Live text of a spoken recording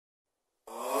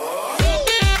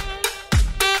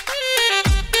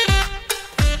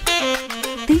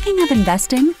Thinking of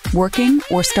investing, working,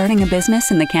 or starting a business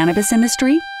in the cannabis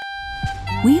industry?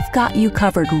 We've got you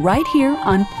covered right here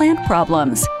on Plant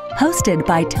Problems. Hosted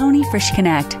by Tony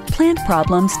Frischknecht, Plant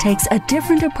Problems takes a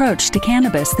different approach to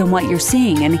cannabis than what you're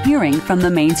seeing and hearing from the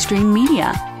mainstream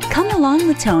media. Come along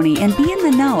with Tony and be in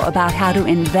the know about how to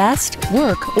invest,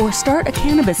 work, or start a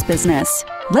cannabis business.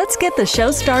 Let's get the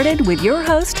show started with your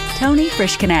host, Tony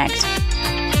Frischknecht.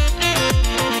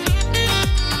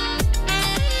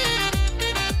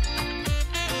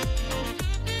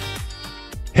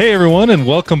 Hey everyone, and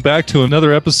welcome back to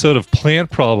another episode of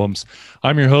Plant Problems.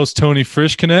 I'm your host, Tony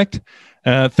Frischknecht.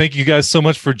 Thank you guys so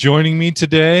much for joining me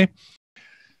today.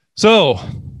 So,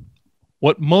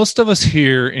 what most of us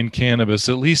hear in cannabis,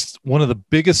 at least one of the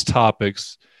biggest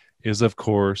topics, is of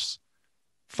course,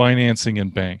 financing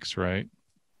and banks, right?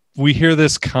 We hear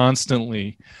this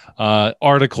constantly.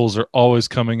 Articles are always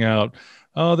coming out.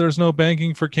 Oh, there's no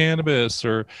banking for cannabis,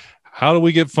 or how do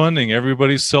we get funding?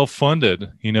 Everybody's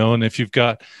self-funded, and if you've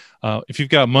got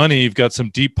money, you've got some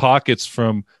deep pockets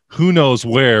from who knows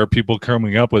where, people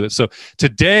coming up with it. So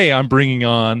today I'm bringing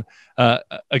on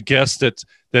a guest that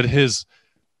has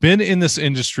been in this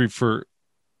industry for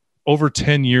over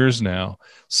 10 years now.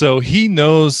 So he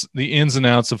knows the ins and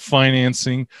outs of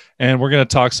financing, and we're going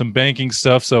to talk some banking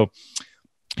stuff. So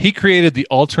he created the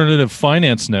Alternative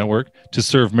Finance Network to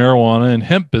serve marijuana and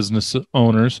hemp business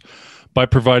owners by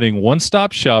providing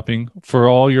one-stop shopping for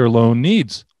all your loan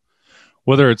needs.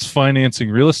 Whether it's financing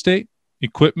real estate,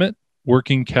 equipment,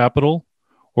 working capital,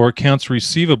 or accounts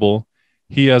receivable,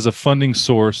 he has a funding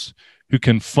source who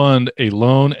can fund a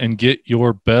loan and get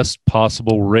your best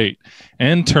possible rate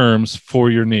and terms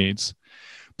for your needs.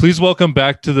 Please welcome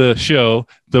back to the show,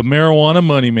 the Marijuana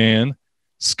Money Man,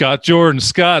 Scott Jordan.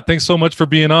 Scott, thanks so much for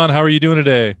being on. How are you doing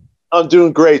today? I'm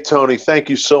doing great, Tony. Thank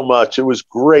you so much. It was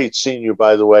great seeing you,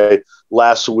 by the way,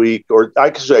 last week, or I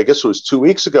guess it was 2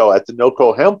 weeks ago at the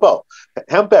NOCO Hemp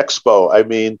Expo. I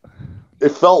mean, it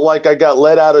felt like I got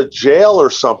let out of jail or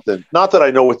something. Not that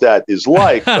I know what that is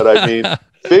like, but I mean,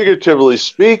 figuratively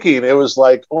speaking, it was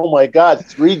like, oh my God,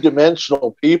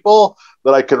 three-dimensional people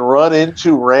that I can run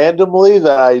into randomly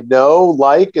that I know,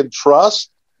 like, and trust.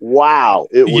 Wow,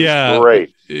 it was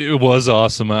great. It was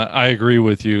awesome. I agree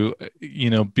with you.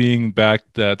 Being back,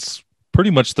 that's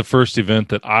pretty much the first event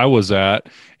that I was at,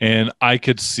 and I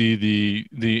could see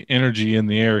the energy in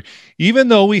the air, even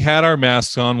though we had our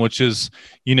masks on, which is,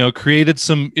 created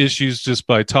some issues just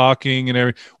by talking and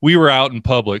everything. We were out in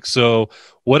public, so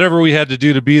whatever we had to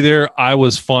do to be there, I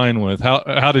was fine with.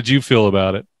 How did you feel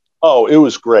about it? Oh, it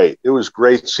was great. It was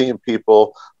great seeing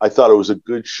people. I thought it was a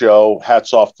good show.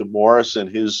 Hats off to Morris and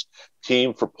his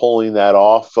team for pulling that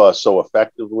off so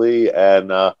effectively.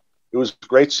 And it was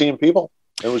great seeing people.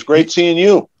 It was great seeing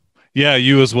you. Yeah,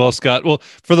 you as well, Scott. Well,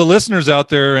 for the listeners out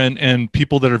there and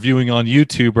people that are viewing on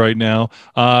YouTube right now,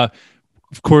 of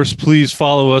course, please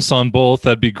follow us on both.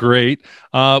 That'd be great.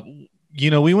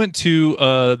 We went to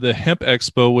the Hemp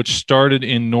Expo, which started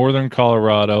in Northern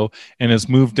Colorado and has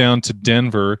moved down to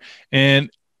Denver. And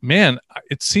man,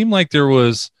 it seemed like there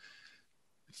was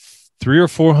 300 or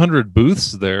 400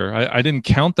 booths there. I didn't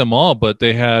count them all, but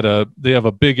they have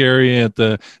a big area at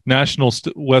the National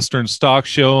Western Stock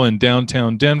Show in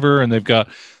downtown Denver, and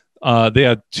they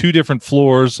had two different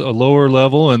floors, a lower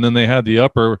level, and then they had the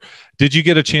upper. Did you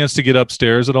get a chance to get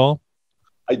upstairs at all?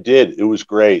 I did. It was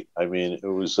great. I mean, it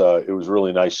was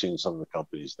really nice seeing some of the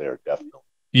companies there. Definitely.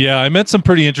 Yeah, I met some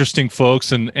pretty interesting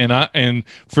folks, and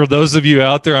for those of you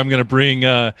out there, you're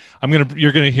going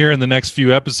to hear in the next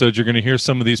few episodes, you're going to hear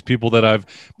some of these people that I've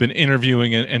been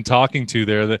interviewing and talking to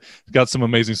there that got some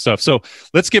amazing stuff. So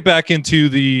let's get back into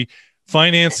the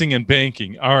financing and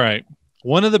banking. All right.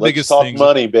 One of the biggest things.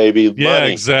 Money, baby. Yeah,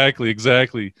 money.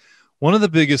 Exactly. One of the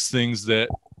biggest things that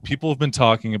people have been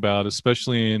talking about,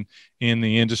 especially in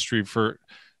the industry for,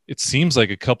 it seems like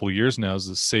a couple of years now, is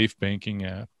the Safe Banking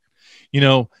app.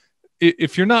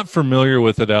 If you're not familiar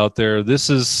with it out there,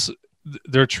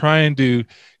 they're trying to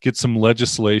get some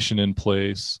legislation in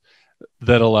place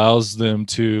that allows them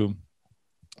to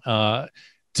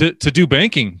do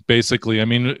banking, basically. I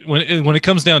mean, when it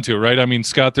comes down to it, right? I mean,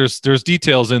 Scott, there's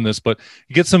details in this, but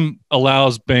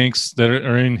allows banks that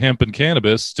are in hemp and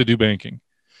cannabis to do banking.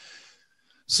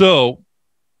 So,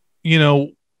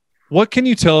 what can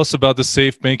you tell us about the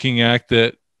Safe Banking Act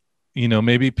that,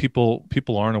 maybe people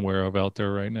aren't aware of out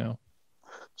there right now?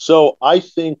 So I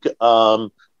think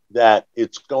that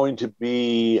it's going to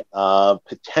be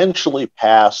potentially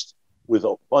passed with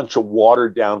a bunch of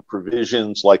watered down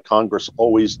provisions like Congress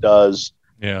always does.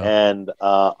 Yeah. And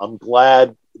I'm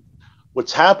glad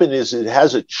what's happened is it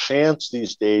has a chance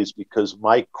these days because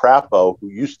Mike Crapo, who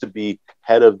used to be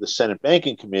head of the Senate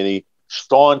Banking Committee,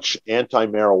 staunch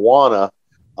anti-marijuana,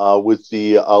 with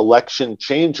the election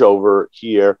changeover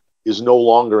here, is no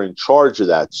longer in charge of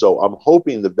that. So I'm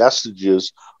hoping the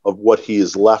vestiges of what he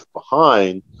has left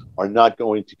behind are not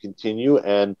going to continue,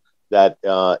 and that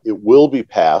it will be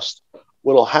passed.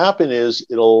 What will happen is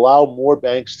it'll allow more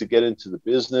banks to get into the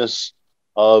business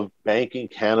of banking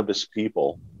cannabis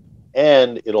people.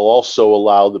 And it'll also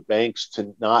allow the banks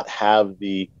to not have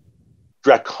the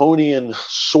draconian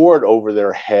sword over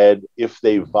their head if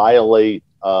they violate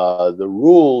the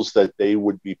rules, that they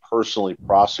would be personally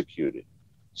prosecuted.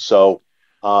 So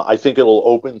I think it'll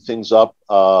open things up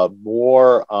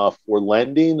more for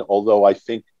lending, although I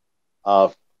think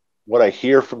what I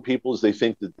hear from people is they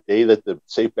think that the day that the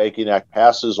Safe Banking Act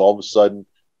passes, all of a sudden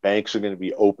banks are going to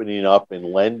be opening up and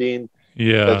lending.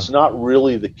 Yeah. That's not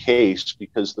really the case,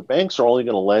 because the banks are only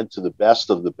going to lend to the best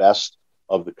of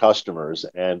the customers.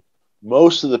 And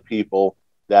most of the people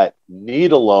that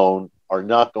need a loan are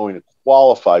not going to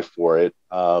qualify for it.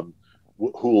 Who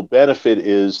will benefit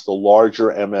is the larger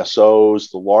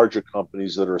MSOs, the larger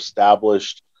companies that are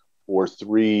established for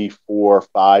 3, 4,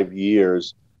 5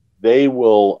 years. They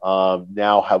will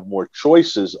now have more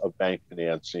choices of bank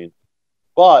financing.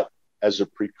 But as a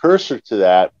precursor to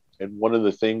that, and one of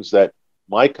the things that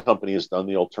my company has done,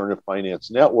 the Alternative Finance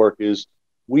Network, is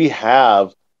we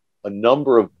have a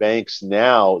number of banks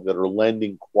now that are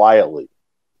lending quietly.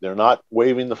 They're not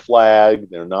waving the flag.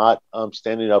 They're not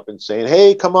standing up and saying,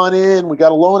 hey, come on in, we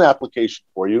got a loan application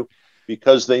for you,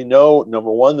 because they know,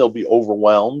 number one, they'll be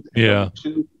overwhelmed. And number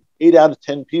two, 8 out of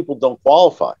 10 people don't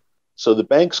qualify. So the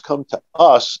banks come to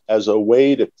us as a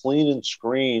way to clean and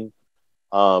screen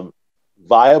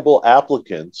viable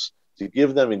applicants, to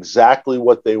give them exactly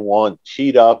what they want,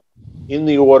 teed up in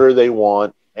the order they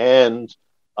want, and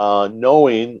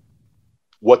knowing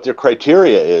what their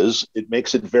criteria is, it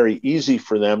makes it very easy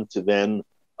for them to then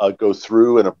go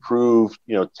through and approve,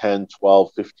 10,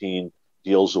 12, 15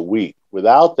 deals a week.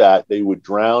 Without that, they would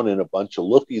drown in a bunch of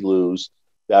looky-loos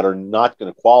that are not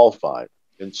going to qualify.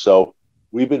 And so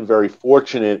we've been very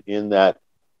fortunate in that,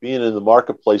 being in the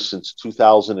marketplace since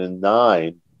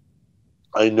 2009,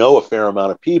 I know a fair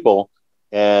amount of people,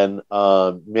 and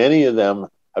many of them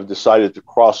have decided to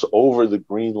cross over the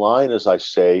green line, as I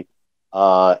say,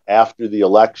 after the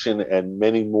election, and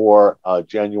many more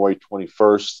January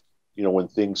 21st, when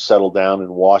things settle down in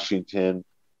Washington,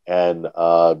 and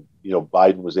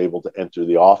Biden was able to enter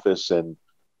the office and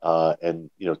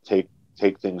take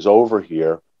things over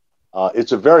here.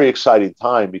 It's a very exciting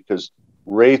time, because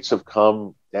rates have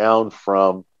come down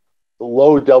from the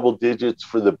low double digits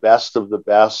for the best of the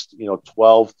best,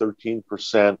 12,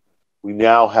 13%. We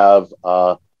now have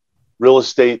real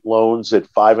estate loans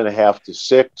at 5.5 to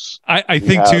 6. I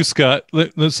think too, Scott.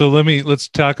 So let's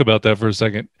talk about that for a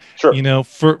second. Sure.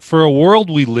 For a world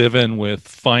we live in with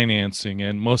financing,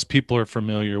 and most people are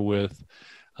familiar with,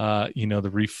 the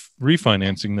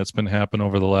refinancing that's been happening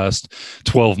over the last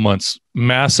 12 months,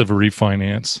 massive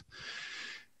refinance.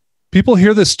 People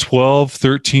hear this 12,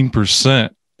 13%,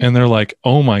 and they're like,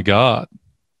 oh my God,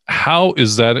 how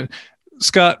is that?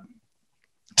 Scott,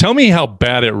 tell me how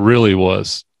bad it really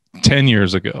was 10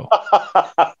 years ago.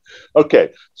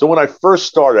 Okay. So when I first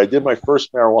started, I did my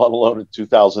first marijuana loan in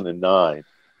 2009.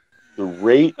 The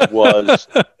rate was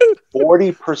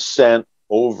 40%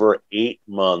 over 8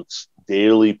 months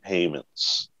daily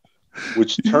payments,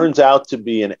 which turns out to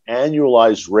be an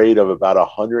annualized rate of about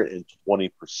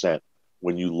 120%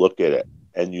 when you look at it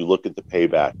and you look at the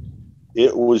payback.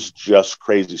 It was just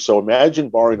crazy. So imagine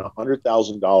borrowing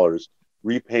 $100,000,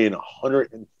 repaying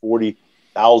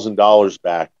 $140,000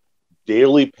 back,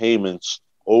 daily payments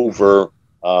over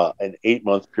an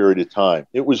 8-month period of time.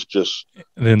 It was just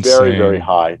insane. Very, very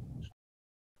high.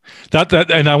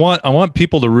 And I want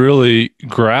people to really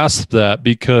grasp that,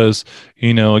 because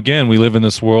again, we live in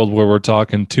this world where we're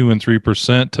talking 2 and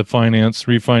 3% to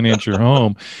refinance your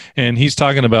home, and he's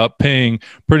talking about paying,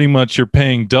 pretty much you're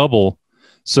paying double.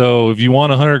 So if you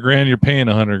want $100,000, you're paying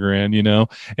 $100,000,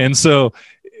 and so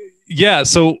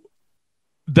so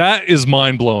that is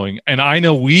mind blowing. And I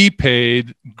know we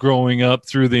paid, growing up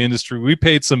through the industry, we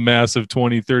paid some massive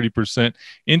 20, 30%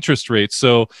 interest rates.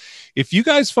 So if you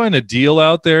guys find a deal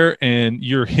out there and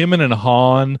you're hemming and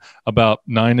hawing about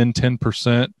 9 and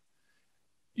 10%,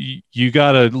 you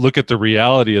got to look at the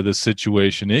reality of the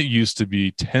situation. It used to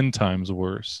be 10 times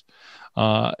worse.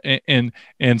 And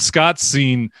Scott's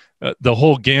seen the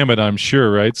whole gamut, I'm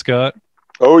sure, right, Scott?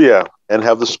 Oh yeah. And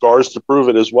have the scars to prove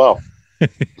it as well.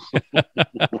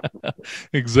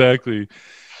 Exactly.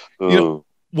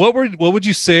 what would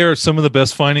you say are some of the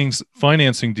best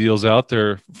financing deals out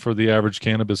there for the average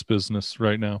cannabis business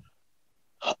right now?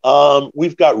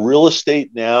 We've got real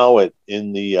estate now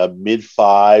in the mid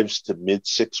fives to mid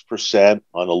 6%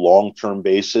 on a long term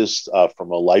basis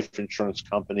from a life insurance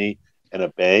company and a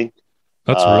bank.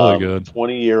 That's really good.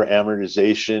 20-year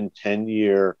amortization,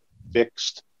 10-year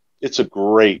fixed. It's a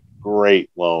great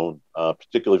loan,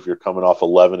 particularly if you're coming off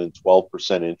 11 and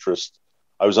 12% interest.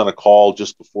 I was on a call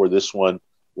just before this one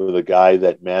with a guy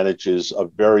that manages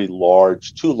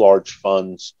two large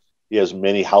funds. He has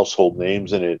many household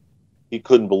names in it. He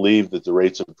couldn't believe that the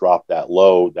rates have dropped that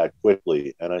low that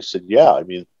quickly. And I said, yeah, I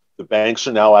mean, the banks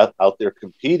are now out there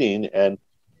competing. And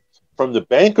from the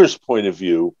banker's point of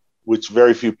view, which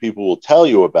very few people will tell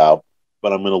you about,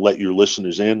 but I'm going to let your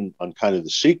listeners in on kind of the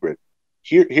secret.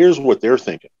 Here's what they're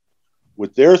thinking.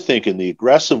 The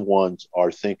aggressive ones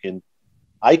are thinking,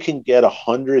 I can get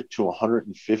 100 to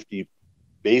 150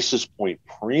 basis point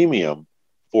premium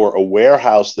for a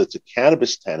warehouse that's a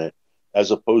cannabis tenant as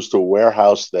opposed to a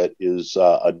warehouse that is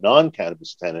a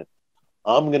non-cannabis tenant.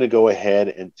 I'm going to go ahead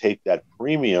and take that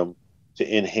premium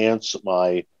to enhance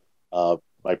my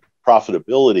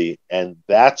profitability, and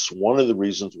that's one of the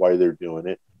reasons why they're doing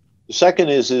it. The second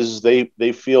is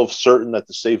they feel certain that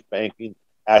the Safe Banking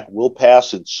Act will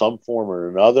pass in some form or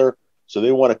another, so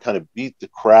they want to kind of beat the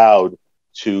crowd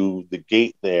to the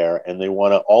gate there, and they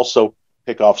want to also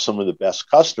pick off some of the best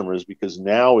customers, because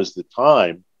now is the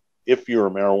time, if you're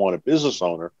a marijuana business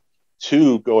owner,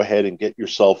 to go ahead and get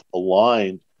yourself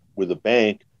aligned with a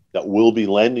bank that will be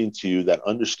lending to you, that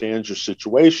understands your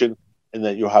situation, and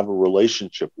that you'll have a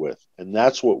relationship with. And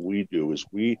that's what we do, is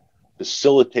we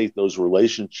facilitate those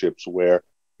relationships where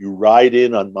you ride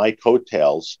in on my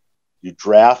coattails, you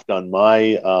draft on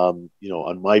my, on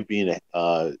my being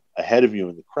ahead of you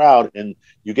in the crowd, and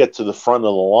you get to the front of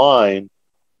the line,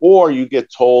 or you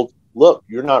get told, look,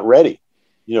 you're not ready.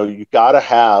 You got to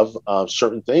have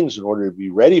certain things in order to be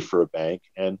ready for a bank.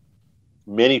 And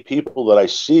many people that I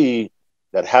see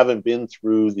that haven't been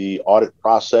through the audit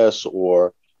process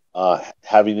or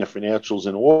having their financials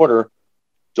in order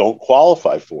don't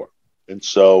qualify for it. And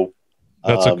so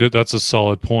that's a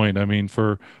solid point. I mean,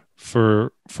 for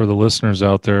the listeners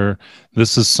out there,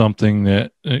 this is something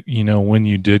that, when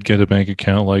you did get a bank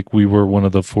account, like we were one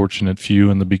of the fortunate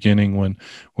few in the beginning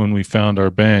when we found our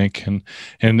bank. And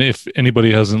if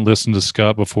anybody hasn't listened to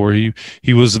Scott before,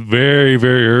 he was very,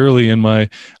 very early in my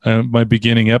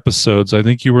beginning episodes. I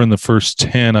think you were in the first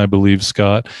 10, I believe,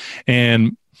 Scott.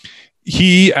 And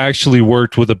he actually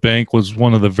worked with a bank, was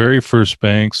one of the very first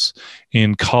banks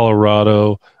in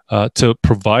Colorado to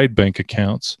provide bank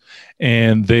accounts.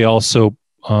 And they also,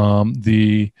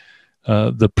 the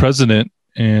president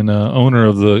and owner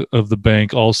of the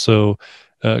bank also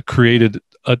created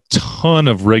a ton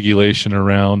of regulation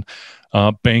around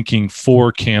banking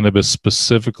for cannabis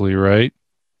specifically, right?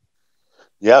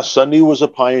 Yeah, Sunday was a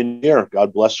pioneer.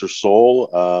 God bless her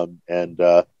soul. And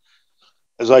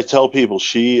as I tell people,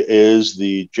 she is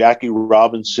the Jackie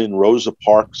Robinson, Rosa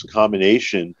Parks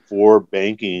combination for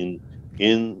banking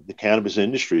in the cannabis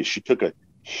industry. She took a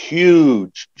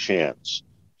huge chance.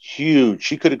 Huge.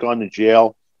 She could have gone to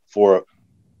jail for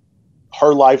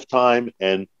her lifetime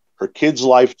and her kid's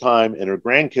lifetime and her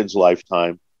grandkids'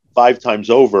 lifetime 5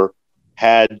 times over,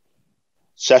 had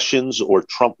Sessions or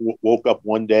Trump woke up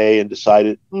one day and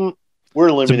decided, we're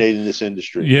eliminating this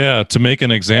industry. Yeah, to make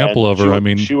an example of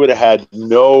her. She would have had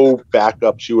no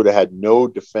backup. She would have had no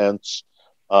defense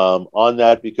on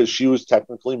that, because she was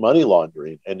technically money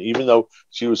laundering. And even though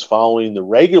she was following the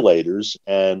regulators,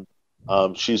 and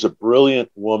she's a brilliant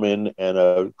woman and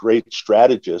a great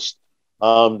strategist,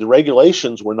 the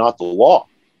regulations were not the law.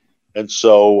 And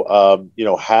so,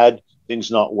 had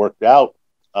things not worked out,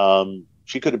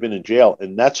 she could have been in jail.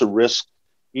 And that's a risk.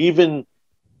 Even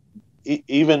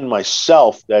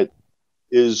myself, that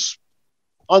is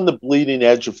on the bleeding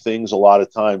edge of things a lot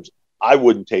of times, I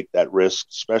wouldn't take that risk,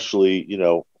 especially,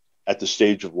 at the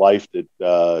stage of life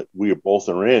that we both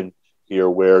are in here,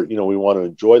 where, we want to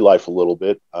enjoy life a little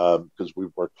bit because we've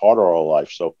worked harder all our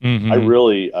life. So I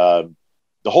really, the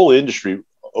whole industry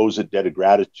owes a debt of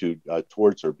gratitude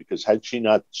towards her, because had she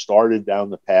not started down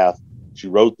the path, she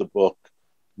wrote the book,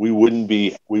 we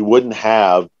wouldn't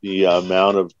have the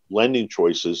amount of lending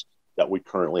choices that we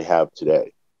currently have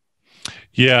today.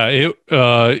 Yeah,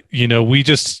 I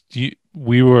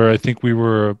think we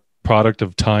were a product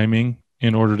of timing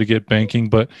in order to get banking.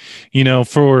 But,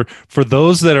 for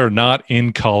those that are not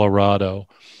in Colorado,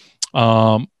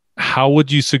 how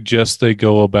would you suggest they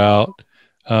go about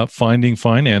finding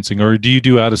financing? Or do you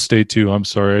do out of state too? I'm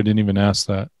sorry, I didn't even ask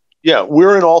that. Yeah,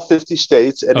 we're in all 50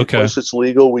 states. Any Okay. place it's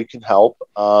legal, we can help.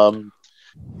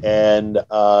 And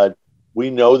we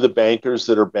know the bankers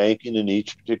that are banking in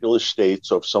each particular state.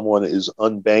 So if someone is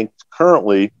unbanked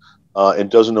currently and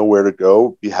doesn't know where to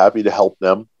go, be happy to help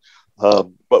them.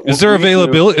 But Is there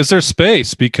availability? Is there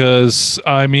space? Because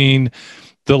I mean,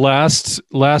 the last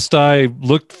I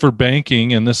looked for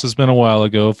banking, and this has been a while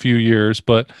ago, a few years,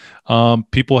 but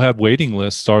people have waiting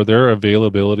lists. Are there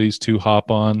availabilities to hop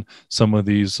on some of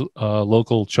these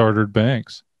local chartered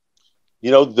banks?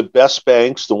 The best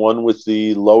banks, the one with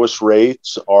the lowest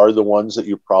rates, are the ones that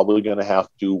you're probably going to have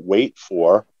to wait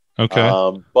for.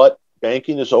 Okay. But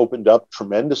banking has opened up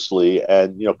tremendously,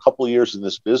 and a couple of years in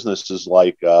this business is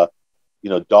like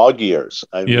dog years.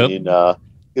 I mean,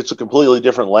 it's a completely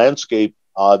different landscape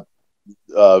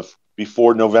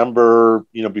before November.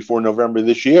 Before November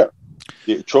this year,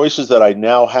 the choices that I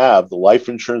now have: the life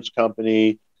insurance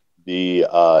company, the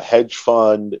hedge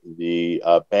fund, the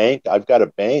bank. I've got a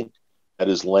bank that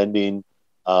is lending,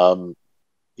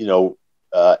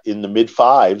 in the mid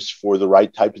fives for the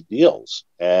right type of deals,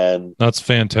 and that's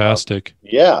fantastic.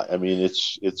 Yeah, I mean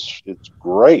it's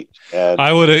great, and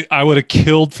I would have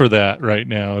killed for that right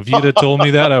now. If you'd have told me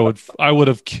that, I would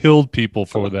have killed people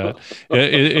for that.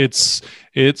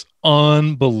 It's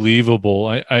unbelievable.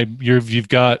 I've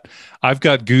got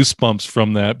goosebumps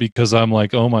from that, because I'm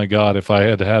like, oh my God, if I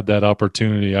had that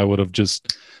opportunity, I would have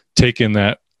just taken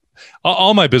that.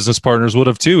 All my business partners would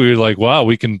have too. We were like, wow,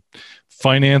 we can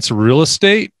finance real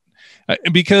estate,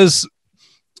 because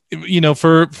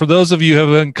for those of you who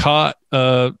haven't caught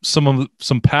some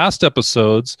past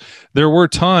episodes, there were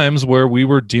times where we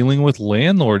were dealing with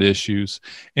landlord issues,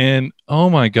 and oh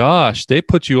my gosh, they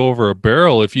put you over a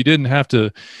barrel if you didn't have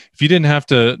to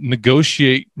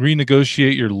renegotiate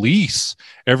your lease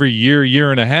every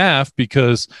year and a half,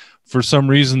 because for some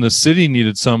reason the city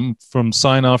needed some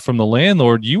sign off from the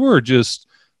landlord. You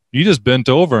just bent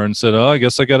over and said, oh, I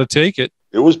guess I got to take it.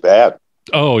 It was bad.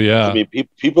 Oh yeah. I mean,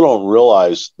 people don't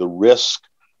realize the risk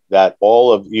that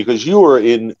because you were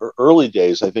in early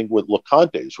days, I think, with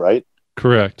LeConte's, right?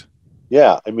 Correct.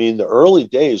 Yeah. I mean, the early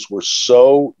days were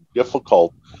so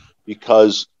difficult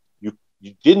because you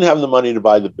didn't have the money to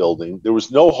buy the building. There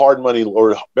was no hard money,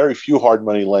 or very few hard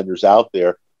money lenders out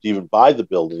there to even buy the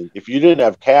building. If you didn't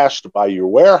have cash to buy your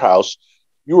warehouse,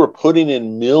 you were putting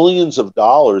in millions of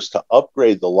dollars to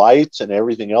upgrade the lights and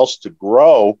everything else to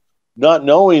grow, not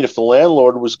knowing if the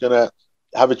landlord was going to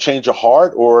have a change of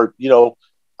heart, or,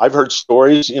 I've heard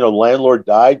stories, landlord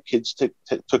died, kids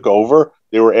took over,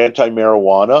 they were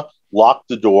anti-marijuana, locked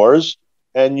the doors,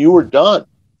 and you were done.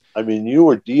 I mean, you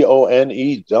were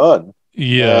DONE done.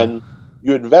 Yeah. And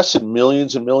you invested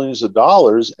millions and millions of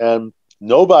dollars, and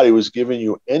nobody was giving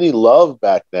you any love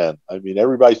back then. I mean,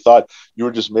 everybody thought you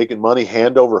were just making money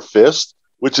hand over fist,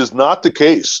 which is not the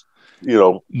case.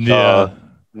 Yeah.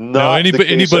 No,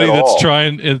 anybody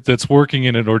that's working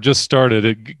in it or just started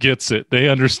it gets it. They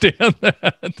understand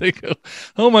that. They go,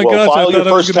 "Oh my gosh!" File your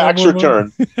first tax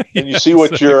return, and you see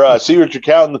what your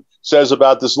accountant says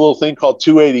about this little thing called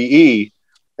 280E,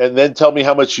 and then tell me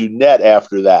how much you net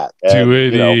after that.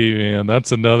 280E, man,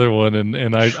 that's another one,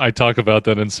 and I talk about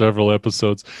that in several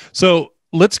episodes. So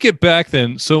let's get back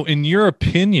then. So in your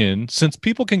opinion, since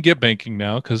people can get banking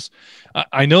now, because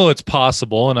I know it's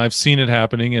possible and I've seen it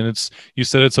happening, and you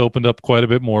said it's opened up quite a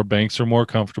bit more. Banks are more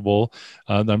comfortable.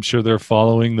 I'm sure they're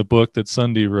following the book that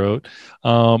Sunday wrote.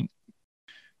 In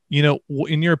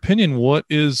your opinion, what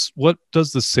does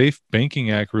the Safe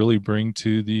Banking Act really bring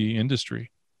to the industry?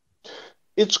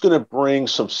 It's going to bring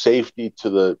some safety to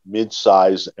the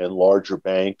mid-size and larger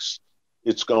banks.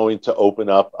 It's going to open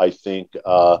up, I think,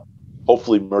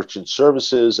 hopefully merchant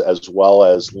services as well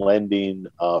as lending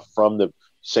from the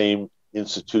same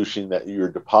institution that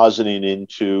you're depositing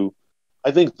into.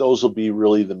 I think those will be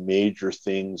really the major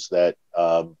things that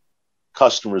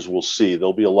customers will see.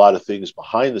 There'll be a lot of things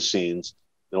behind the scenes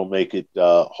that'll make it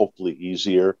hopefully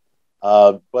easier.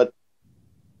 But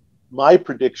my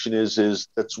prediction is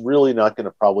that's really not going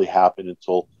to probably happen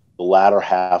until the latter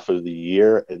half of the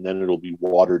year, and then it'll be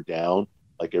watered down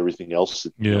like everything else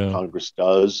that Congress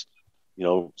does.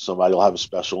 Somebody will have a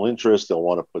special interest. They'll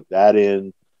want to put that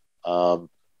in.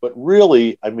 But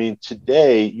really, I mean,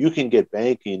 today you can get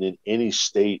banking in any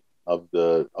state of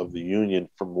the union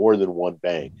from more than one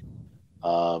bank.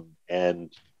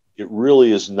 And it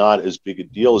really is not as big a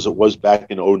deal as it was back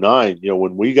in 2009.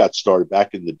 When we got started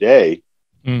back in the day,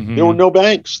 there were no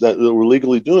banks that were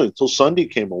legally doing it until Sunday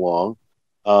came along.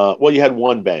 You had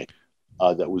one bank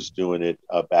that was doing it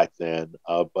back then.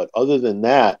 But other than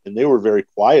that, and they were very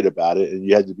quiet about it, and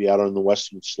you had to be out on the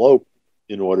Western Slope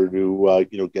in order to,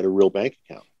 get a real bank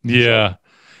account. Yeah.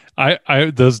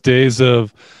 I those days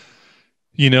of,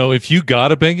 if you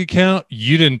got a bank account,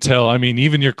 you didn't tell. I mean,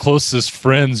 even your closest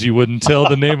friends, you wouldn't tell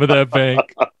the name of that bank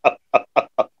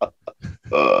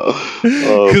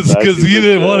because you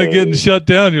didn't want to get shut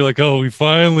down. You're like, oh, we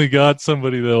finally got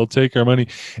somebody that'll take our money.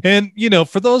 And,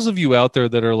 for those of you out there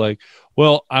that are like,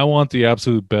 well, I want the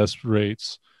absolute best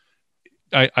rates.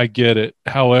 I get it.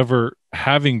 However,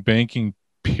 having banking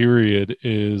period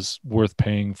is worth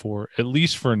paying for, at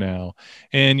least for now.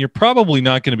 And you're probably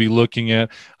not going to be looking at,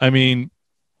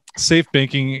 Safe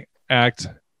Banking Act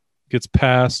gets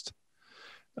passed.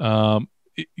 We're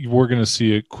going to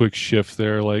see a quick shift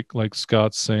there, like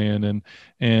Scott's saying,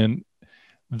 and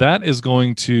that is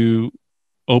going to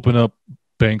open up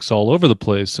banks all over the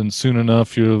place. And soon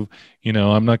enough, I'm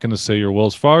not going to say your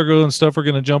Wells Fargo and stuff are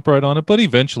going to jump right on it, but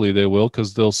eventually they will,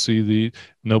 because they'll see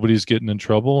nobody's getting in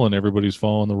trouble and everybody's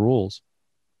following the rules.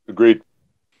 Agreed.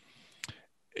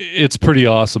 It's pretty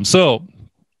awesome. So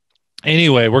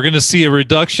anyway, we're going to see a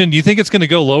reduction. Do you think it's going to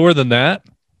go lower than that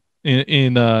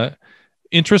in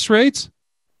interest rates?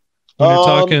 When you're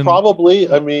talking, probably.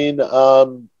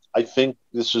 I think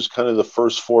this is kind of the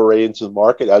first foray into the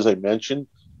market. As I mentioned,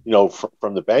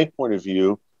 from the bank point of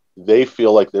view, they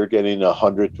feel like they're getting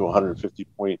 100 to 150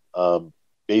 point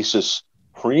basis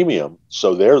premium.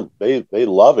 So they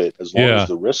love it as long as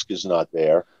the risk is not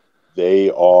there. They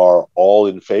are all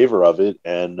in favor of it.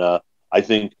 And I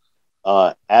think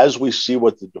as we see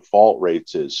what the default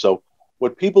rates is. So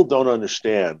what people don't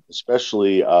understand,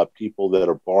 especially people that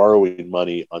are borrowing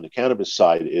money on the cannabis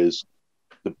side, is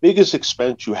the biggest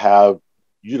expense you have,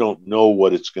 you don't know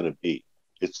what it's going to be.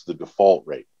 It's the default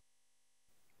rate.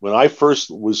 When I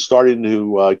first was starting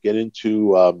to get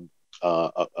into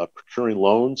procuring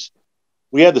loans,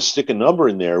 we had to stick a number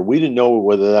in there. We didn't know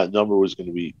whether that number was going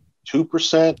to be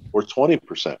 2% or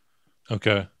 20%.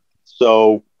 Okay.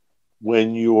 So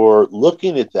when you're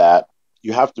looking at that,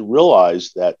 you have to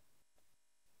realize that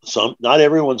not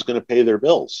everyone's going to pay their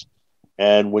bills.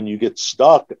 And when you get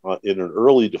stuck in an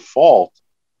early default,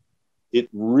 it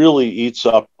really eats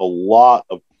up a lot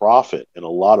of profit and a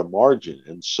lot of margin.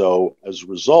 And so as a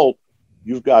result,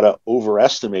 you've got to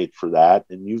overestimate for that.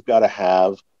 And you've got to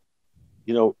have,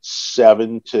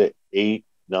 7 to 8,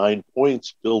 9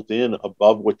 points built in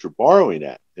above what you're borrowing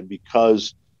at. And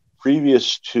because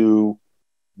previous to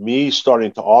me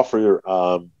starting to offer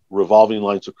revolving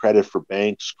lines of credit for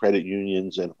banks, credit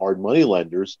unions, and hard money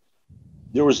lenders,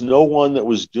 there was no one that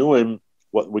was doing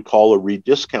what we call a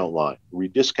rediscount line. A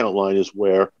rediscount line is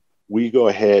where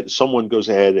someone goes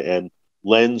ahead and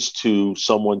lends to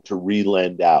someone to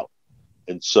re-lend out.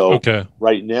 And so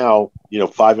right now,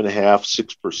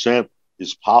 5.5%, 6%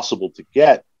 is possible to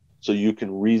get. So you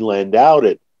can re-lend out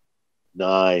at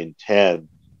 9, 10.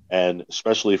 And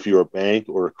especially if you're a bank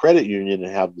or a credit union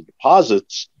and have the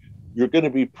deposits, you're going to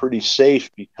be pretty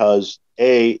safe because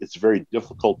A, it's very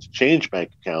difficult to change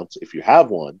bank accounts if you have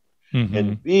one. Mm-hmm.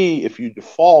 And B, if you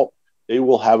default, they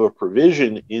will have a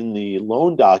provision in the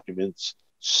loan documents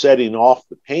setting off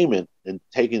the payment and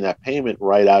taking that payment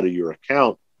right out of your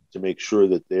account to make sure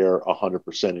that they're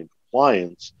 100% in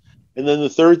compliance. And then the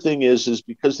third thing is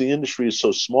because the industry is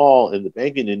so small and the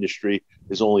banking industry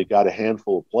has only got a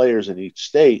handful of players in each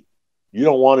state, you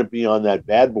don't want to be on that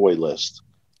bad boy list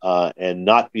and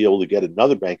not be able to get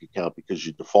another bank account because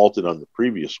you defaulted on the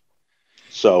previous one.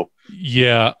 So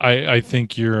yeah, I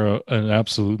think you're an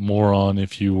absolute moron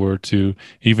if you were to,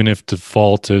 even if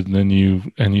defaulted and then you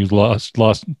lost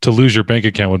to lose your bank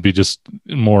account would be just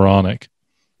moronic.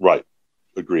 Right.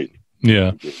 Agreed.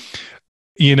 Yeah.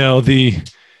 Agreed.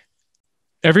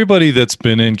 Everybody that's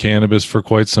been in cannabis for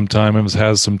quite some time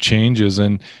has some changes,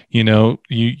 and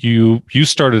you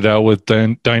started out with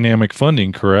dynamic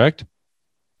funding, correct?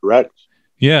 Correct.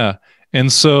 Yeah.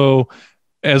 And so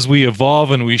as we evolve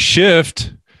and we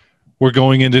shift, we're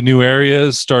going into new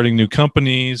areas, starting new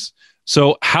companies.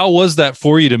 So how was that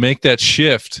for you to make that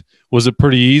shift? Was it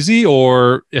pretty easy,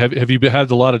 or have you had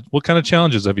what kind of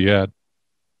challenges have you had?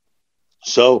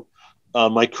 So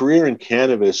my career in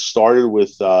cannabis started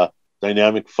with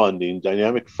dynamic funding.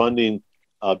 Dynamic funding,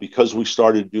 because we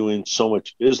started doing so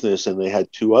much business and they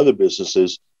had two other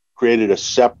businesses, created a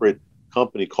separate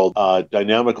company called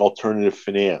Dynamic Alternative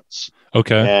Finance.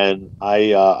 Okay. And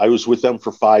I was with them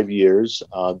for 5 years.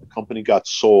 The company got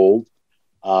sold.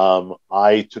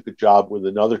 I took a job with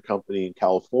another company in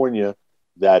California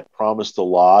that promised a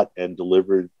lot and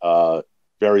delivered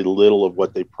very little of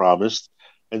what they promised.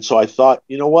 And so I thought,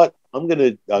 you know what? I'm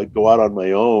going to go out on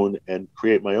my own and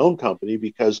create my own company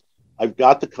because I've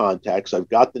got the contacts, I've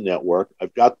got the network,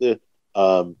 I've got the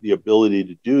ability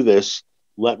to do this.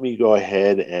 Let me go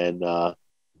ahead and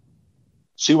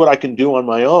see what I can do on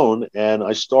my own. And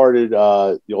I started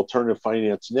the Alternative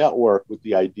Finance Network with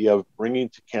the idea of bringing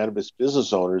to cannabis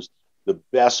business owners the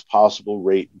best possible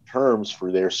rate and terms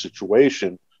for their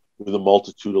situation with a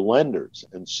multitude of lenders.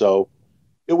 And so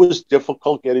it was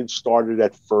difficult getting started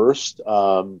at first,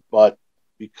 but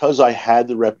because I had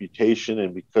the reputation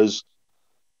and because,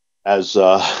 as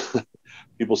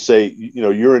people say,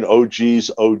 you're an OG's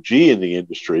OG in the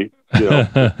industry,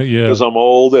 Yeah. because I'm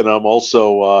old and I'm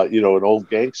also, an old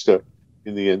gangster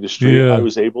in the industry. Yeah. I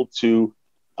was able to,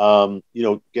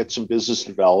 get some business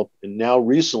developed. And now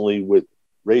recently with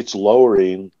rates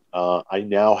lowering, I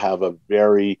now have a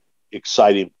very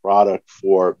exciting product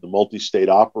for the multi-state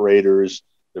operators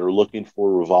that are looking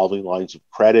for revolving lines of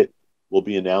credit. We'll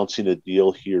be announcing a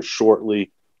deal here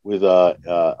shortly with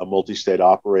a multi-state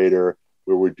operator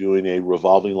where we're doing a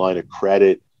revolving line of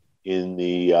credit in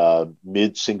the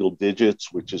mid-single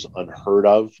digits, which is unheard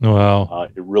of. Wow.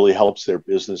 It really helps their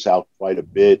business out quite a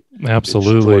bit.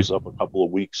 Absolutely. It shores up a couple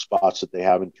of weak spots that they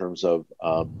have in terms of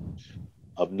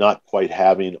not quite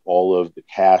having all of the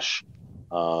cash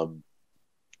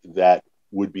that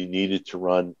would be needed to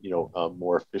run, a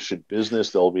more efficient business.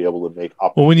 They'll be able to make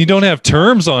up. Well, when you don't have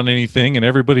terms on anything and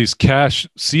everybody's cash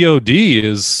COD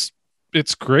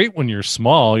it's great when you're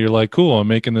small. You're like, cool, I'm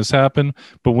making this happen.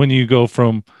 But when you go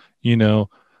from,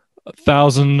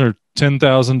 $1,000 or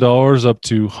 $10,000 up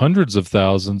to hundreds of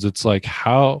thousands, it's like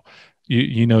how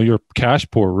you're cash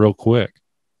poor real quick.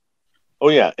 Oh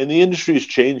yeah, and the industry is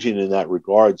changing in that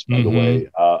regards. By the way,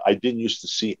 I didn't used to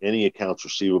see any accounts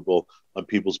receivable on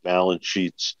people's balance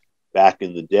sheets back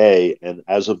in the day, and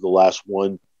as of the last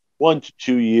one to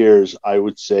 2 years, I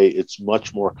would say it's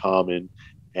much more common,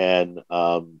 and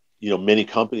many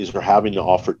companies are having to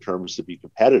offer terms to be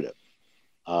competitive.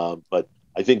 But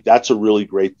I think that's a really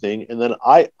great thing. And then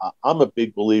I'm a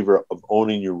big believer of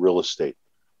owning your real estate.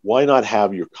 Why not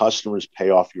have your customers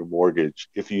pay off your mortgage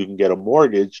if you can get a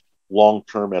mortgage long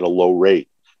term at a low rate?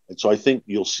 And so I think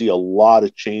you'll see a lot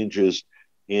of changes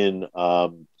in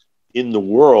the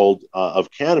world of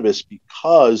cannabis,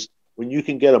 because when you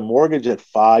can get a mortgage at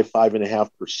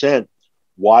 5.5%,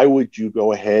 why would you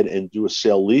go ahead and do a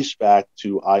sale leaseback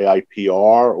to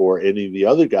IIPR or any of the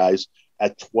other guys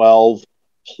at 12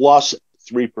 plus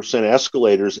 3%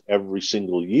 escalators every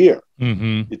single year?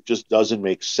 It just doesn't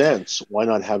make sense. Why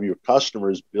not have your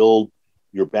customers build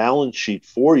your balance sheet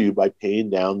for you by paying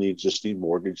down the existing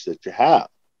mortgage that you have?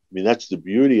 I mean, that's the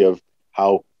beauty of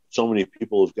how so many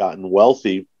people have gotten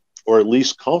wealthy, or at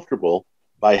least comfortable,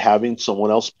 by having someone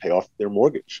else pay off their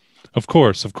mortgage. Of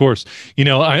course.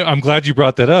 I'm glad you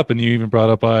brought that up, and you even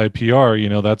brought up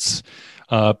IIPR. That's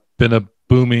been a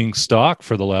booming stock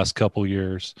for the last couple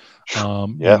years.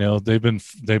 They've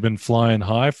been flying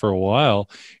high for a while.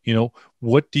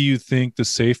 What do you think the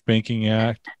Safe Banking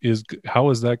Act is? How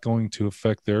is that going to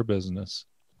affect their business?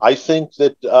 I think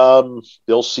that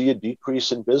they'll see a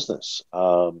decrease in business.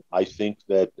 I think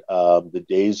that the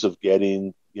days of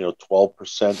getting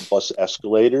 12% plus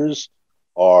escalators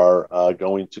are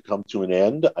going to come to an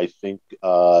end. I think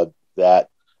that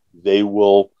they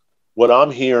will. What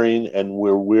I'm hearing and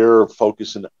where we're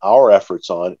focusing our efforts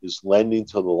on is lending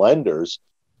to the lenders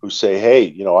who say,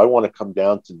 hey, I want to come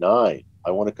down to 9.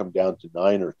 I want to come down to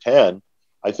 9 or 10.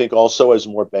 I think also as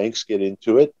more banks get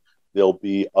into it, there'll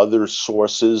be other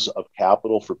sources of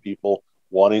capital for people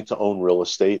wanting to own real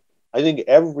estate. I think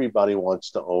everybody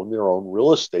wants to own their own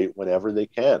real estate whenever they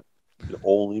can. It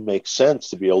only makes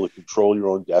sense to be able to control your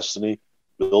own destiny,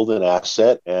 build an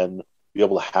asset, and be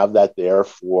able to have that there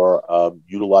for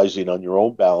utilizing on your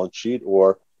own balance sheet,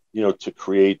 or to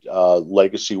create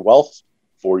legacy wealth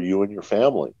for you and your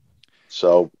family.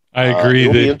 So I agree.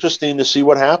 It'll be interesting to see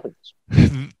what happens.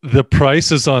 The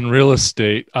prices on real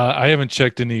estate. I haven't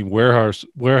checked any warehouse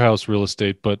real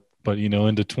estate, but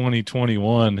into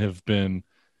 2021 have been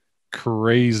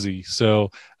crazy.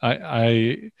 So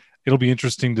it'll be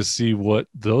interesting to see what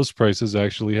those prices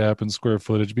actually happen square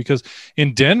footage, because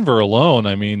in Denver alone,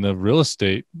 I mean, the real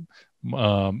estate,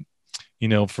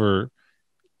 for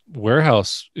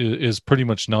warehouse is pretty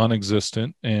much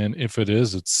non-existent. And if it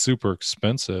is, it's super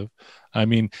expensive. I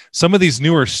mean, some of these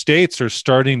newer states are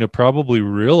starting to probably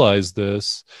realize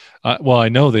this. Well, I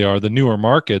know they are. The newer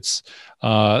markets,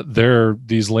 they're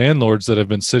these landlords that have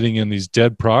been sitting in these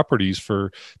dead properties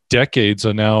for decades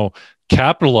are now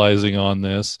capitalizing on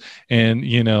this. And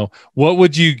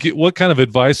what kind of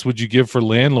advice would you give for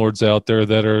landlords out there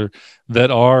that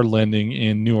are lending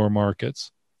in newer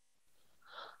markets?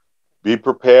 Be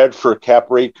prepared for cap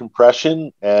rate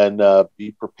compression, and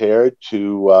be prepared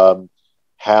to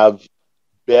have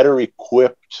better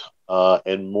equipped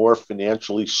and more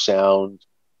financially sound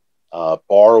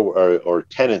borrower or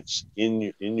tenants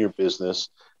in your business,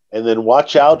 and then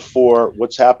watch out for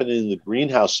what's happening in the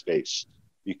greenhouse space,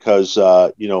 because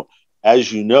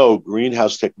as you know,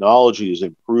 greenhouse technology has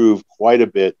improved quite a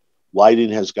bit. Lighting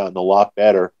has gotten a lot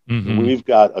better. Mm-hmm. And we've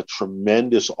got a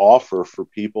tremendous offer for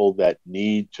people that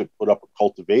need to put up a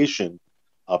cultivation,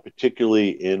 particularly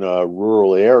in a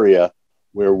rural area,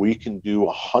 where we can do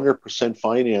 100%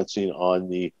 financing on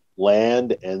the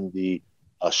land and the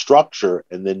structure,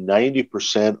 and then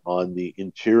 90% on the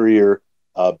interior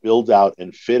build out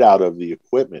and fit out of the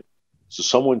equipment. So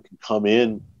someone can come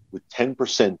in with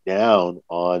 10% down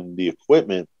on the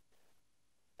equipment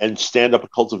and stand up a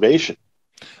cultivation.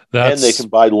 And they can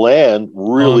buy land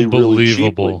really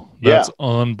cheaply. That's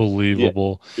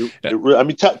unbelievable. I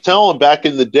mean, tell them back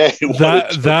in the day.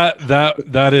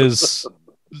 That is,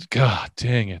 God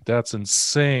dang it, that's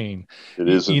insane. It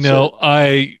is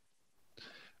insane.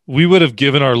 We would have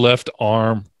given our left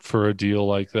arm for a deal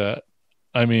like that.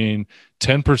 I mean,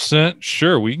 10%,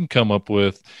 sure, we can come up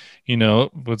with,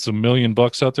 what's $1 million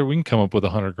out there, we can come up with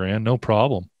 $100,000, no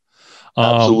problem.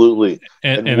 Absolutely.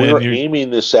 And we're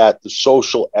aiming this at the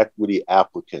social equity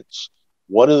applicants.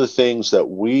 One of the things that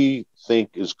we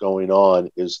think is going on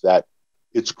is that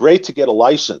it's great to get a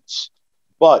license,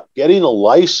 but getting a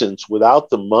license without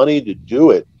the money to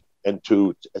do it and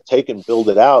to take and build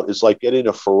it out is like getting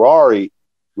a Ferrari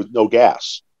with no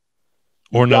gas.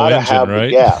 Or no engine, right?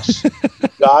 The gas. You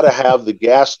got to have the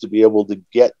gas to be able to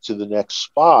get to the next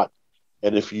spot.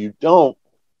 And if you don't,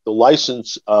 the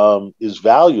license is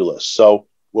valueless. So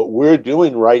what we're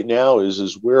doing right now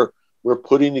is we're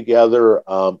putting together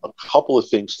a couple of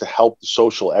things to help the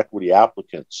social equity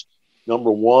applicants.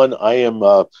 Number one, I am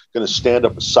going to stand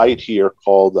up a site here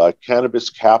called Cannabis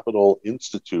Capital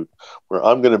Institute, where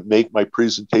I'm going to make my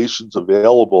presentations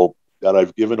available that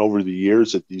I've given over the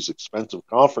years at these expensive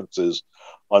conferences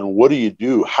on what do you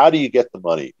do? How do you get the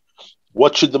money?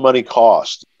 What should the money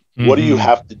cost? Mm-hmm. What do you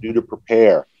have to do to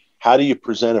prepare? How do you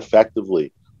present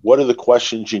effectively? What are the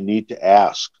questions you need to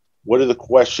ask? What are the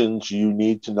questions you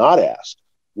need to not ask?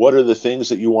 What are the things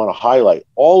that you want to highlight?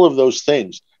 All of those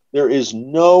things. There is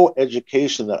no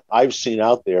education that I've seen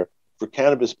out there for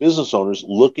cannabis business owners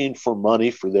looking for money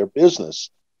for their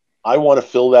business. I want to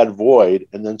fill that void.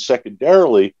 And then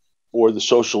secondarily, for the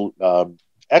social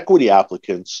equity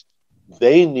applicants,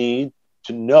 they need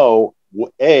to know,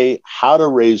 A, how to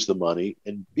raise the money,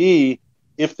 and B,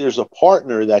 if there's a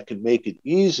partner that can make it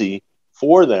easy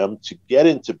for them to get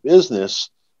into business,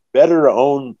 better to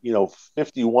own,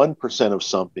 51% of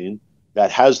something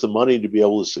that has the money to be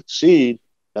able to succeed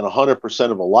than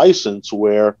 100% of a license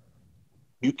where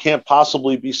you can't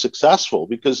possibly be successful.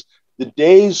 Because the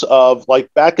days of,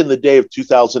 like back in the day of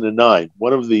 2009,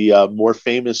 one of the more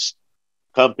famous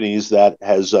companies that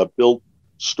has built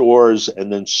stores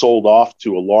and then sold off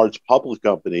to a large public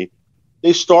company,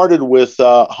 they started with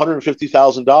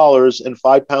 $150,000 and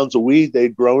 5 pounds of weed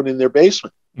they'd grown in their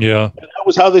basement. Yeah. And that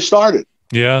was how they started.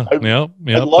 Yeah.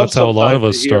 That's how a lot of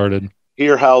us started.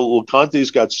 Hear how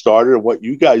Leconte's got started and what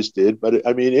you guys did. But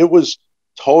I mean, it was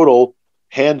total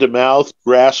hand to mouth,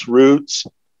 grassroots,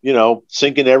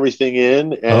 sinking everything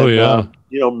in and,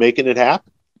 making it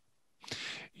happen.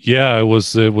 Yeah, it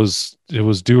was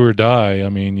do or die. I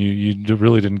mean, you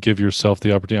really didn't give yourself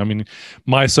the opportunity. I mean,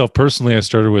 myself personally, I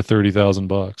started with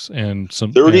 $30,000 and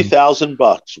some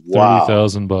 $30,000. Wow.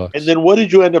 $30,000. And then what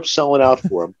did you end up selling out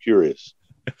for? I'm curious.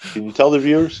 Can you tell the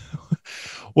viewers?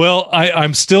 Well,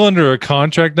 I'm still under a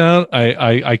contract now.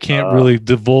 I can't really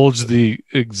divulge the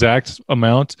exact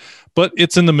amount, but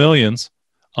it's in the millions.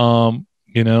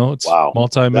 It's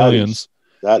multi-millions.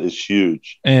 That is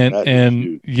huge.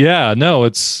 Yeah, no,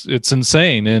 it's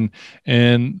insane.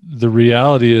 And the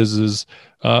reality is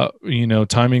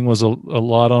timing was a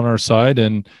lot on our side,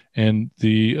 and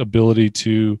the ability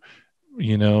to,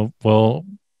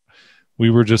 we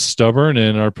were just stubborn,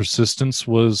 and our persistence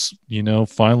was,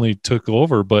 finally took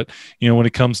over. But, when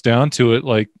it comes down to it,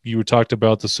 like you talked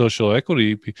about the social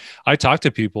equity, I talk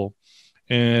to people,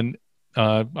 and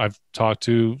I've talked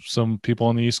to some people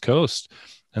on the East Coast,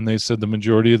 and they said the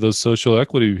majority of those social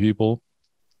equity people,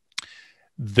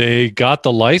 they got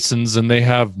the license and they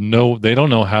don't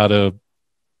know how to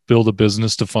build a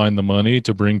business to find the money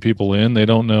to bring people in. They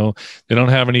don't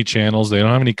have any channels. They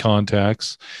don't have any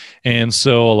contacts. And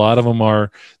so a lot of them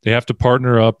they have to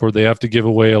partner up, or they have to give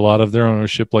away a lot of their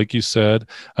ownership. Like you said,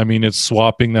 I mean, it's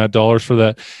swapping that dollars for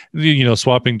that,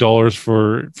 swapping dollars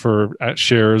for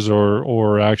shares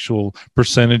or actual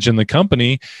percentage in the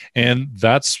company. And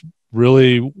that's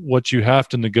really what you have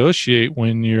to negotiate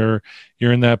when you're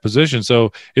in that position.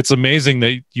 So it's amazing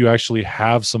that you actually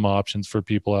have some options for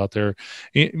people out there.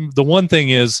 The one thing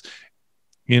is,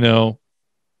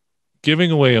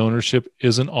 giving away ownership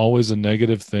isn't always a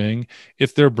negative thing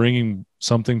if they're bringing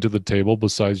something to the table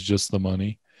besides just the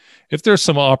money. If there's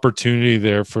some opportunity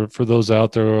there for those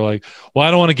out there who are like, well,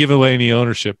 I don't want to give away any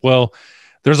ownership. Well,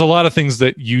 there's a lot of things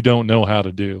that you don't know how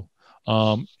to do.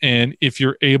 And if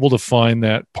you're able to find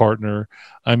that partner,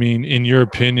 I mean, in your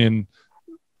opinion,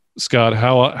 Scott,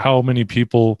 how many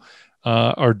people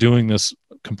are doing this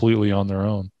completely on their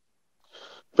own?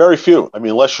 Very few. I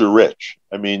mean, unless you're rich.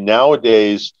 I mean,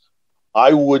 nowadays,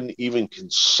 I wouldn't even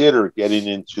consider getting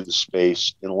into the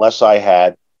space unless I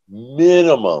had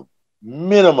minimum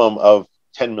of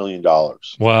 $10 million.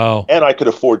 Wow. And I could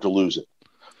afford to lose it.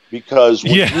 Because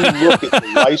when you look at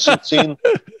the licensing,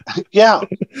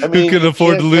 I mean, who can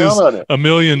afford to lose $1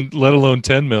 million, let alone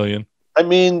 10 million? I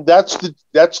mean, that's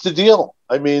the deal.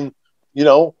 I mean,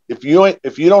 if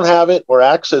you don't have it or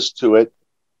access to it,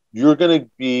 you're going to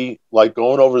be like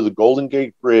going over the Golden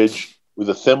Gate Bridge with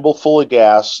a thimble full of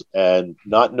gas and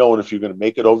not knowing if you're going to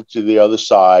make it over to the other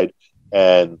side.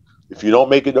 And if you don't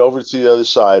make it over to the other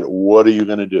side, what are you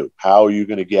going to do? How are you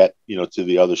going to get, to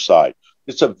the other side?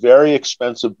 It's a very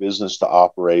expensive business to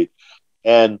operate.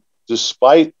 And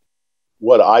despite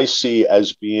what I see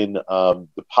as being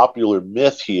the popular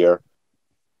myth here,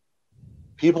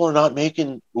 people are not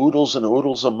making oodles and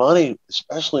oodles of money,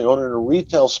 especially owning a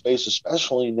retail space,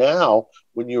 especially now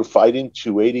when you're fighting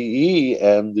 280E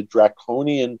and the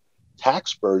draconian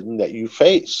tax burden that you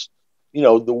face.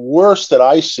 The worst that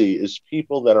I see is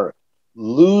people that are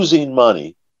losing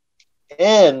money,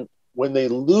 and when they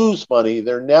lose money,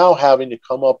 they're now having to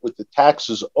come up with the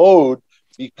taxes owed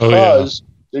because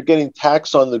they're getting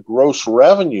taxed on the gross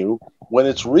revenue when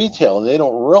it's retail, and they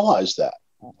don't realize that.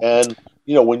 And,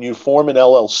 when you form an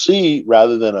LLC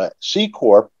rather than a C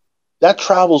Corp, that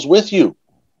travels with you.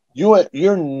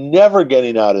 You're never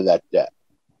getting out of that debt.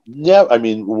 Never. I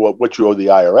mean, what you owe the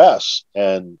IRS.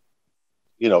 And,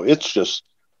 it's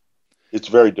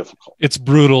very difficult. It's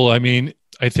brutal. I mean,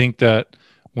 I think that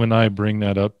when I bring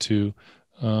that up to,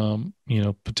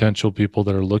 potential people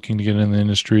that are looking to get in the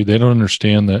industry, they don't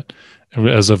understand that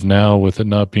as of now, with it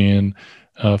not being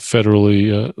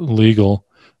federally legal,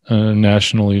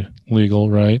 nationally legal,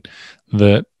 right,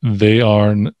 that they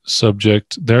are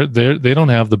subject. They don't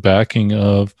have the backing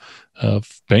of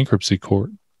bankruptcy court,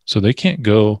 so they can't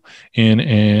go in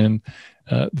and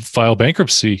file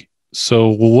bankruptcy. So,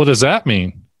 what does that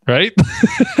mean, right?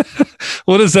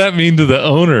 What does that mean to the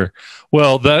owner?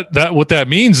 Well, that what that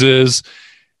means is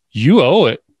you owe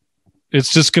it.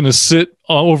 It's just going to sit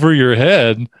over your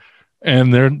head,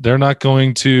 and they're not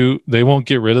going to. They won't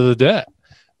get rid of the debt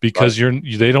because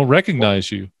they don't recognize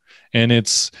you. And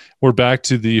we're back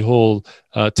to the whole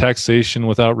taxation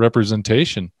without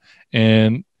representation,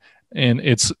 and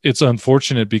it's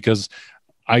unfortunate because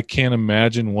I can't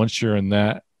imagine once you're in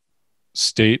that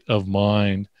state of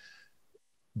mind,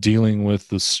 dealing with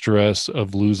the stress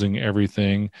of losing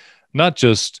everything, not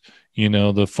just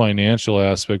the financial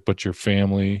aspect, but your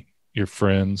family, your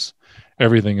friends,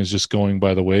 everything is just going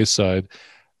by the wayside.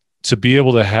 To be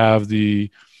able to have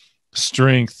the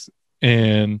strength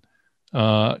and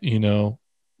willingness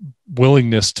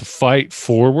to fight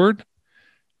forward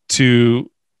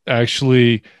to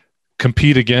actually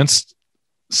compete against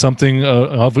something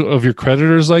of your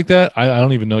creditors like that, I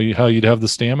don't even know how you'd have the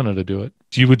stamina to do it.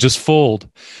 You would just fold.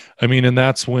 I mean, and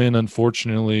that's when,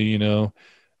 unfortunately,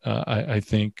 I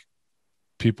think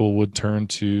people would turn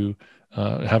to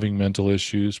having mental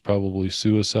issues, probably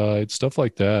suicide, stuff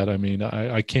like that. I mean,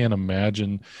 I can't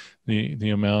imagine the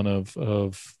amount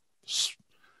of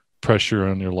pressure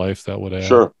on your life that would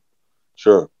add.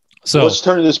 Sure. So let's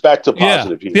turn this back to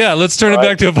positive. Yeah, let's turn it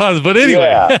back to a positive. But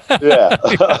anyway,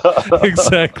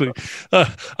 exactly.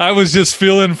 I was just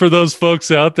feeling for those folks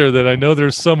out there that I know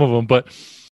there's some of them, but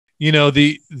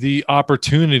the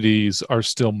opportunities are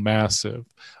still massive.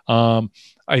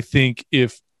 I think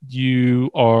if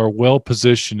you are well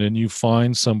positioned and you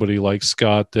find somebody like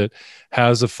Scott that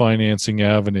has a financing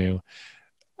avenue,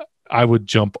 I would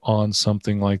jump on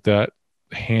something like that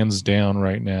hands down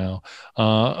right now.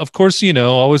 Of course,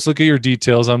 always look at your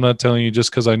details. I'm not telling you just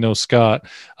because I know Scott,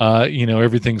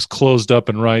 everything's closed up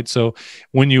and right. So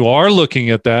when you are looking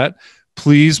at that,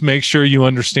 please make sure you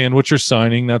understand what you're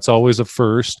signing. That's always a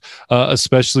first,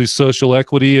 especially social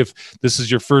equity. If this is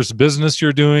your first business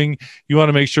you're doing, you want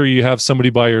to make sure you have somebody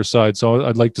by your side. So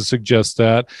I'd like to suggest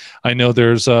that. I know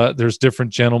there's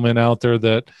different gentlemen out there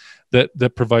that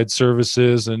provide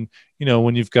services, and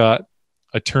when you've got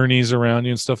attorneys around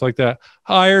you and stuff like that.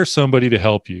 Hire somebody to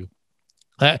help you.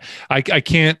 I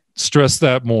can't stress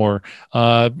that more.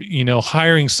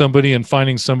 Hiring somebody and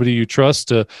finding somebody you trust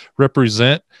to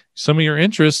represent some of your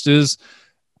interests is,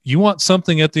 you want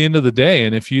something at the end of the day.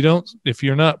 And if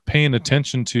you're not paying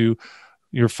attention to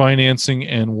your financing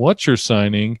and what you're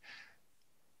signing,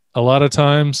 a lot of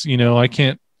times, I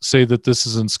can't say that this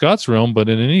is in Scott's realm, but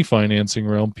in any financing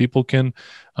realm, people can,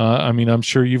 I'm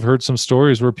sure you've heard some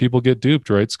stories where people get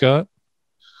duped, right, Scott?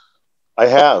 I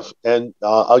have, and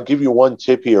I'll give you one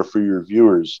tip here for your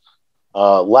viewers.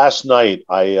 Last night,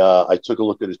 I took a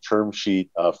look at a term sheet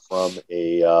from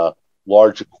a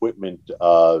large equipment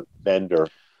vendor.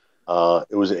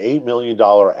 It was an $8 million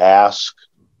ask,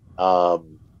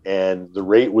 and the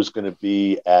rate was going to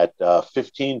be at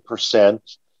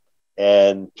 15%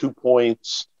 and 2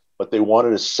 points, but they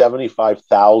wanted a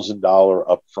 $75,000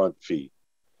 upfront fee.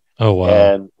 Oh, wow.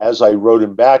 And as I wrote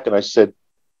him back, and I said,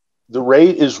 the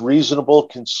rate is reasonable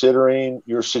considering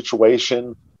your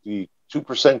situation. The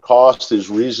 2% cost is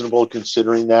reasonable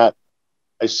considering that.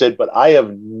 I said, but I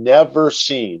have never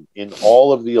seen in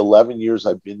all of the 11 years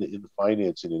I've been in the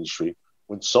financing industry,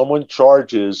 when someone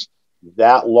charges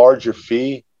that larger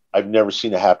fee, I've never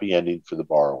seen a happy ending for the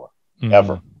borrower,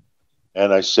 ever.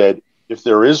 And I said, if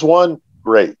there is one,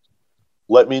 great.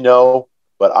 Let me know.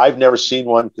 But I've never seen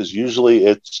one, because usually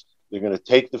they're going to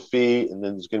take the fee and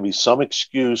then there's going to be some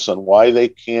excuse on why they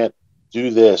can't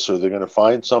do this, or they're going to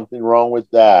find something wrong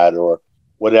with that, or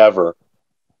whatever.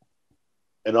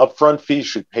 An upfront fee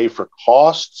should pay for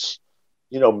costs,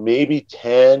 maybe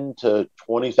 $10,000 to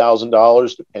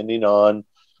 $20,000, depending on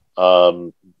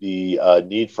the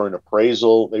need for an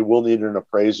appraisal. They will need an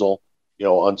appraisal,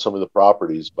 on some of the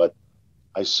properties. But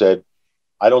I said,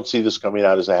 I don't see this coming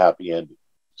out as a happy ending.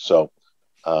 So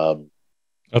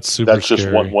that's just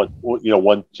scary.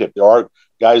 one tip. There are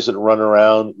guys that run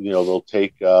around, they'll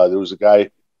take, there was a guy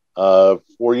 4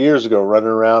 years ago running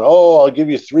around, I'll give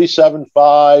you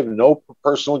 375, no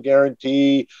personal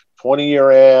guarantee,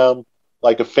 20-year AM,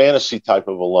 like a fantasy type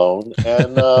of a loan.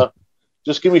 And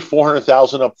just give me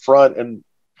 400,000 up front and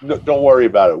don't worry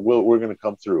about it. We're going to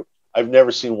come through. I've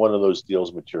never seen one of those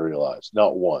deals materialize.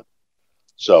 Not one.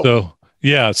 So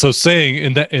yeah. So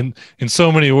saying in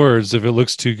so many words, if it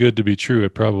looks too good to be true,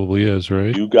 it probably is,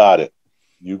 right? You got it.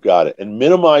 And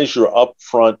minimize your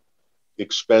upfront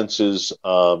expenses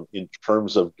in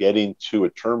terms of getting to a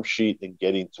term sheet and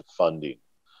getting to funding.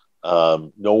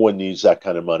 No one needs that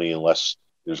kind of money unless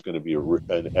there's going to be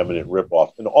an eminent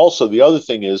ripoff. And also the other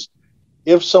thing is,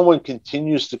 if someone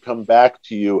continues to come back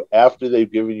to you after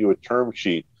they've given you a term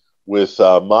sheet with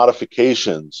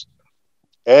modifications,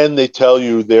 and they tell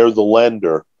you they're the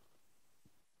lender,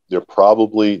 they're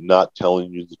probably not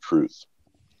telling you the truth,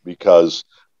 because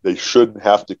they shouldn't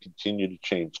have to continue to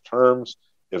change terms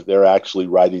if they're actually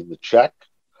writing the check.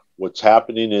 What's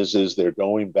happening is they're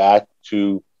going back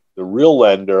to the real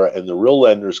lender, and the real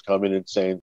lender's coming and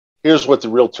saying, here's what the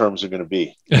real terms are going to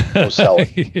be. Go sell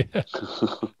it.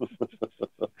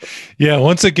 Yeah,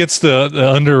 once it gets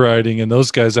the underwriting, and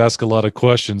those guys ask a lot of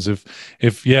questions.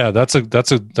 That's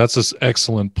an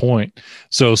excellent point.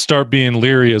 So start being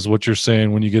leery is what you're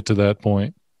saying when you get to that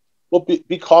point. Well,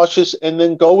 be cautious, and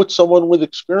then go with someone with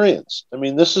experience. I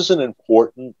mean, this is an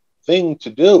important thing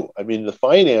to do. I mean, the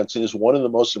financing is one of the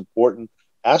most important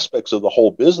aspects of the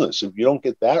whole business. If you don't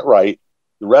get that right,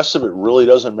 the rest of it really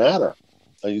doesn't matter.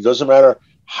 It doesn't matter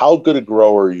how good a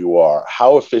grower you are,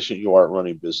 how efficient you are at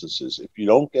running businesses. If you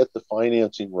don't get the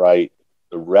financing right,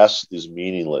 the rest is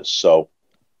meaningless. So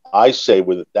I say,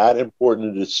 with that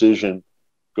important a decision,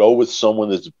 go with someone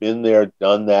that's been there,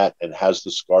 done that, and has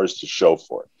the scars to show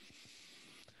for it.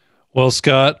 Well,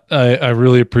 Scott, I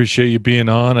really appreciate you being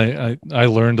on. I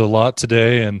learned a lot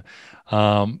today, and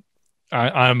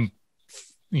I'm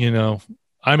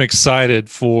excited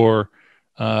for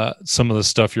some of the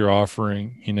stuff you're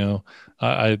offering.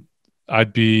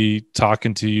 I'd be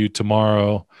talking to you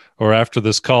tomorrow or after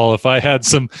this call if I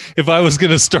was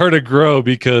going to start a grow,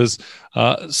 because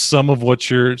some of what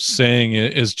you're saying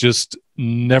is just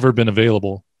never been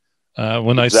available.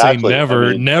 When Exactly. I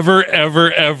say never,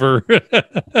 ever, ever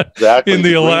Exactly. in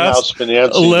the last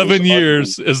 11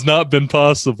 years has not been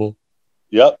possible.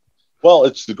 Yep. Well,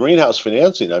 it's the greenhouse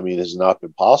financing. I mean, has not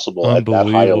been possible at that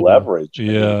high a leverage.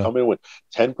 Yeah. Come in with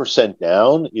 10%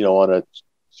 down, on a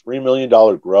 $3 million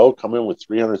grow, come in with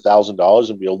 $300,000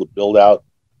 and be able to build out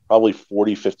probably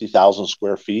 40, 50,000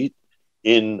 square feet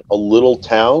in a little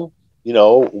town,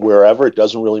 wherever. It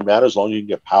doesn't really matter as long as you can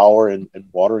get power and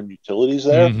water and utilities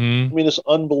there. Mm-hmm. I mean, it's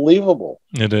unbelievable.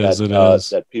 It is.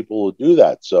 That people will do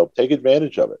that. So take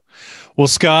advantage of it. Well,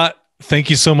 Scott, thank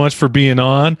you so much for being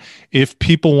on. If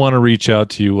people want to reach out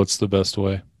to you, what's the best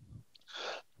way?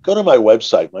 Go to my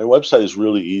website. My website is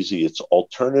really easy. It's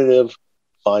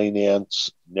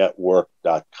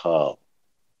alternativefinancenetwork.com.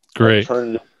 Great.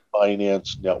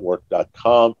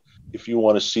 Alternativefinancenetwork.com. If you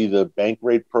want to see the bank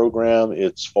rate program,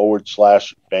 it's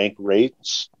 /bank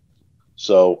rates.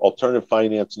 So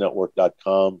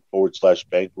alternativefinancenetwork.com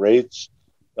 /bank rates.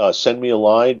 Send me a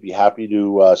line. Be happy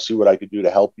to see what I could do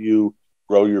to help you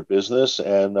grow your business.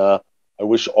 And I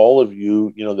wish all of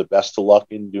you, the best of luck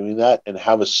in doing that, and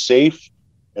have a safe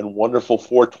and wonderful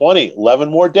 420. 11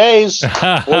 more days.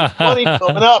 420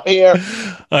 coming up here.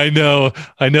 I know.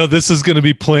 This is going to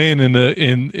be playing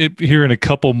here in a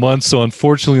couple months. So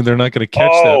unfortunately, they're not going to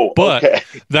catch that. But okay.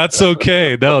 That's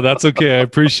okay. No, that's okay. I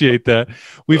appreciate that.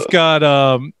 We've got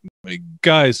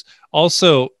guys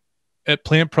also at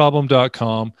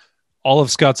plantproblem.com. All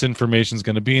of Scott's information is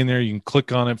going to be in there. You can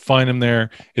click on it, find him there.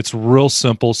 It's real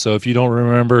simple. So if you don't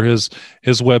remember his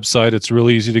website, it's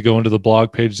really easy to go into the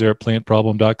blog page there at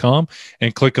plantproblem.com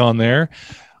and click on there.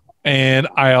 And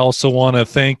I also want to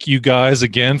thank you guys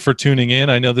again for tuning in.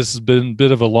 I know this has been a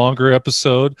bit of a longer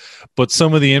episode, but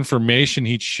some of the information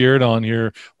he shared on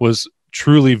here was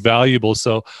truly valuable.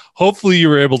 So hopefully you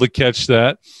were able to catch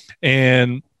that.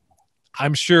 And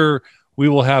I'm sure we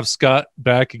will have Scott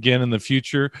back again in the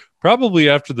future. Probably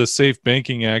after the Safe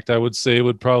Banking Act, I would say it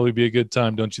would probably be a good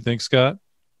time. Don't you think, Scott?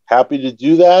 Happy to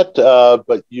do that.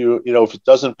 But if it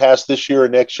doesn't pass this year or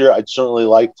next year, I'd certainly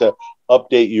like to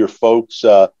update your folks.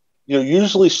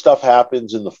 Usually stuff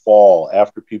happens in the fall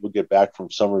after people get back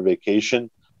from summer vacation.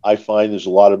 I find there's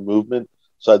a lot of movement.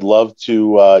 So I'd love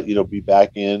to, be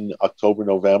back in October,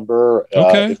 November,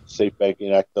 if the Safe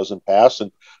Banking Act doesn't pass,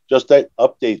 and just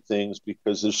update things,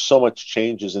 because there's so much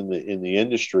changes in the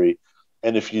industry.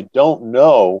 And if you don't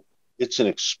know, it's an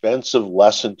expensive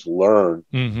lesson to learn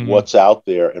what's out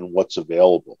there and what's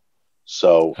available.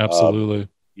 So, absolutely,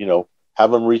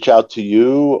 have them reach out to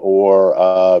you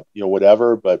or,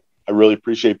 whatever. But I really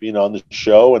appreciate being on the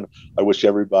show, and I wish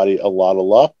everybody a lot of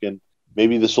luck. And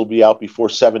maybe this will be out before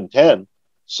 7/10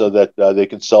 so that they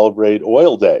can celebrate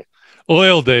Oil Day.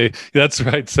 Oil Day. That's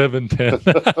right. 7/10.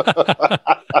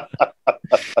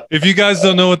 If you guys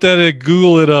don't know what that is,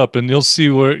 Google it up, and you'll see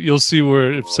where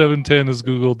if 7/10 is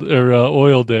Googled or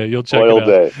Oil Day, you'll check Oil it out.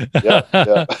 Day. Yeah.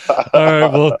 All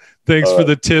right. Well, thanks for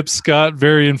the tips, Scott.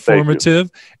 Very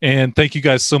informative. And thank you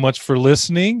guys so much for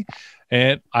listening.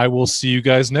 And I will see you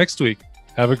guys next week.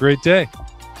 Have a great day.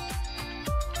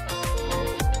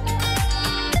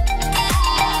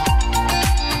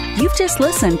 You've just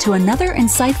listened to another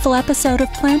insightful episode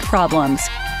of Plant Problems.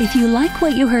 If you like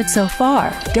what you heard so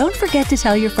far, don't forget to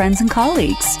tell your friends and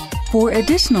colleagues. For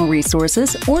additional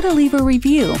resources or to leave a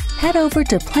review, head over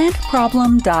to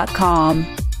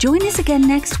plantproblem.com. Join us again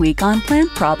next week on Plant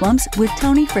Problems with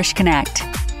Tony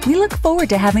Frischknecht. We look forward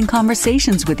to having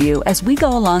conversations with you as we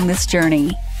go along this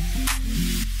journey.